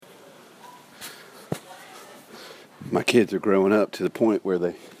My kids are growing up to the point where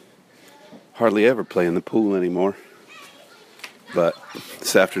they hardly ever play in the pool anymore. But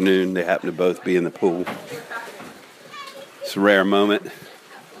this afternoon, they happen to both be in the pool. It's a rare moment,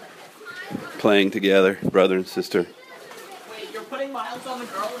 playing together, brother and sister. Wait, you're putting Miles on the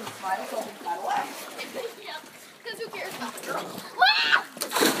girl and Miles on the Cadillac? Yeah, because who cares about the girl? Ah!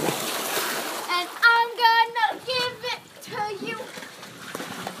 And I'm gonna give it to you.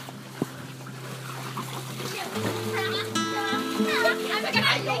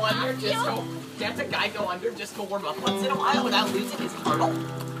 Can't a guy go under just to warm up once in a while without losing his turtle?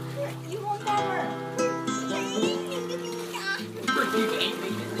 You will never.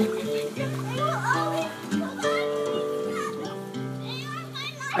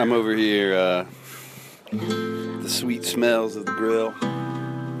 I'm over here, the sweet smells of the grill.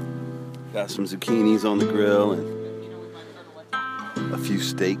 Got some zucchinis on the grill and a few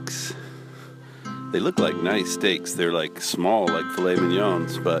steaks. They look like nice steaks. They're like small, like filet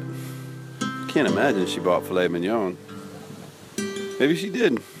mignons, but I can't imagine she bought filet mignon. Maybe she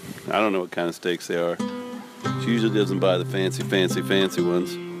did. I don't know what kind of steaks they are. She usually doesn't buy the fancy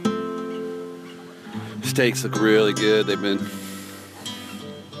ones. Steaks look really good. They've been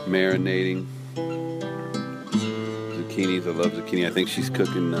marinating. Zucchinis, I love zucchini. I think she's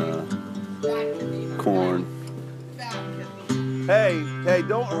cooking corn. Hey,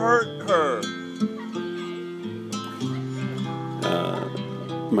 don't hurt her.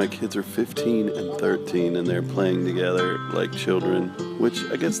 My kids are 15 and 13 and they're playing together like children, which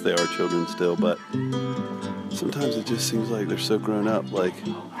I guess they are children still, but sometimes it just seems like they're so grown up, like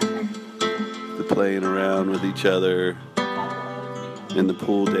the playing around with each other and the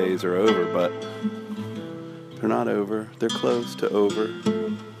pool days are over, but they're not over. They're close to over.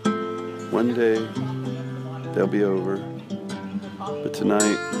 One day they'll be over, but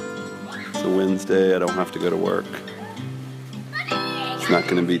tonight it's a Wednesday. I don't have to go to work. It's not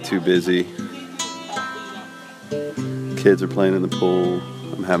going to be too busy. Kids are playing in the pool.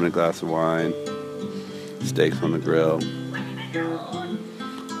 I'm having a glass of wine. Steaks on the grill.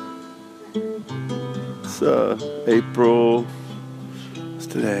 It's April. What's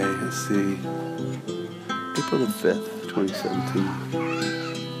today? Let's see. April the 5th,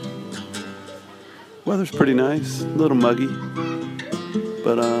 2017. Weather's pretty nice. A little muggy.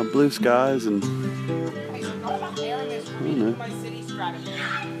 But blue skies and I don't know,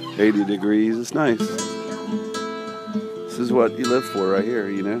 80 degrees. It's nice. This is what you live for right here,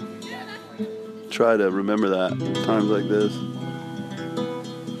 you know? Try to remember that times like this.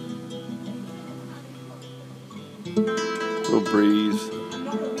 Little breeze.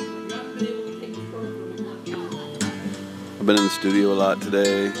 I've been in the studio a lot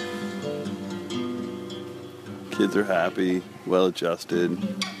today. Kids are happy, well adjusted.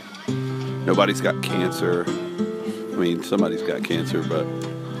 Nobody's got cancer. I mean, somebody's got cancer, but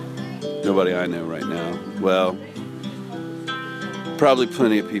nobody I know right now. Well, probably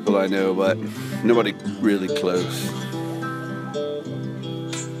plenty of people I know, but nobody really close.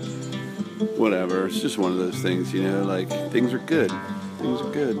 Whatever, it's just one of those things, you know, like, things are good. Things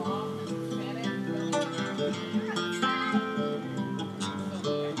are good.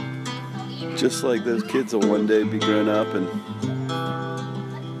 Just like those kids will one day be grown up and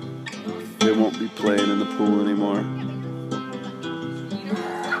they won't be playing in the pool anymore.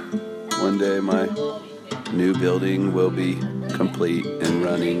 One day my new building will be complete and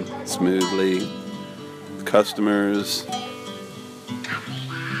running smoothly. Customers,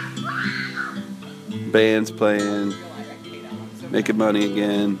 bands playing, making money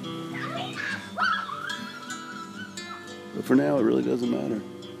again. But for now, it really doesn't matter.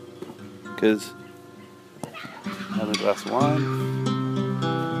 Because having a glass of wine,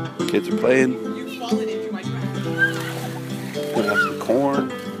 kids are playing. Gonna have some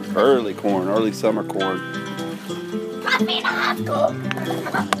corn, early summer corn. Coffee in high school.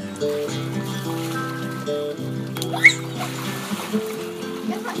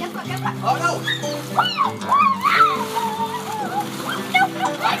 Oh no!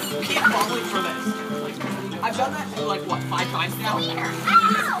 Keep falling for this. I've done that like what, 5 times now?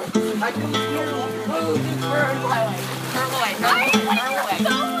 Ow! I can move and turn away. Go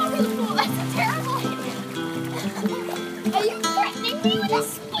over the pool. That's a terrible idea. Are you threatening me with a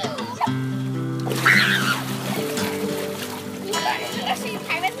spoon? You want to spend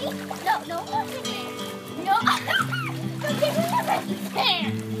time with me? No, don't take me. No. Don't take me never fair.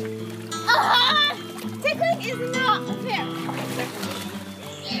 Tickling is not fair.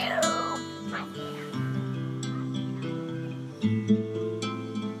 You.